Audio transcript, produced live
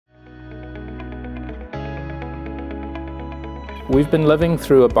We've been living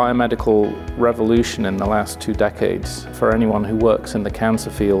through a biomedical revolution in the last 2 decades for anyone who works in the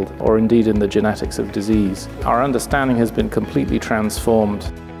cancer field or indeed in the genetics of disease. Our understanding has been completely transformed.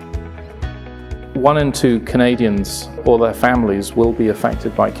 1 in 2 Canadians or their families will be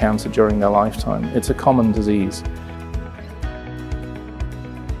affected by cancer during their lifetime. It's a common disease.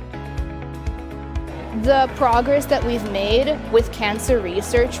 The progress that we've made with cancer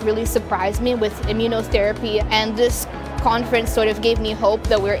research really surprised me with immunotherapy, and this conference sort of gave me hope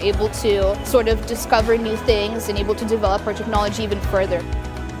that we're able to sort of discover new things and able to develop our technology even further.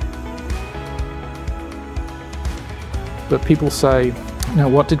 But people say,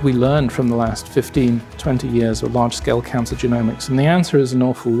 what did we learn from the last 15, 20 years of large-scale cancer genomics? And the answer is an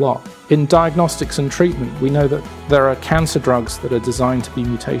awful lot. In diagnostics and treatment, we know that there are cancer drugs that are designed to be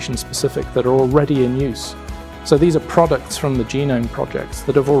mutation-specific that are already in use. So these are products from the genome projects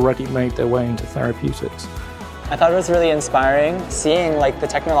that have already made their way into therapeutics. I thought it was really inspiring seeing the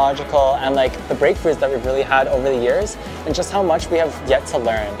technological and the breakthroughs that we've really had over the years and just how much we have yet to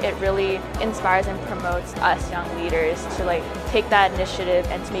learn. It really inspires and promotes us young leaders to take that initiative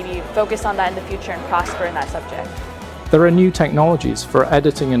and to maybe focus on that in the future and prosper in that subject. There are new technologies for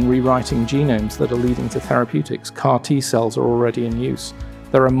editing and rewriting genomes that are leading to therapeutics. CAR T cells are already in use.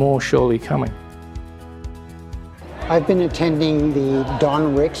 There are more surely coming. I've been attending the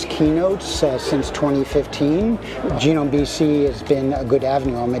Don Rick's keynotes since 2015. Genome BC has been a good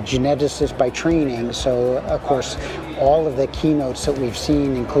avenue. I'm a geneticist by training, so of course all of the keynotes that we've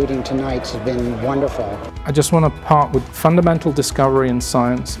seen, including tonight's, have been wonderful. I just want to part with fundamental discovery in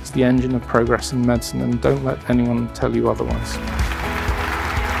science is the engine of progress in medicine, and don't let anyone tell you otherwise.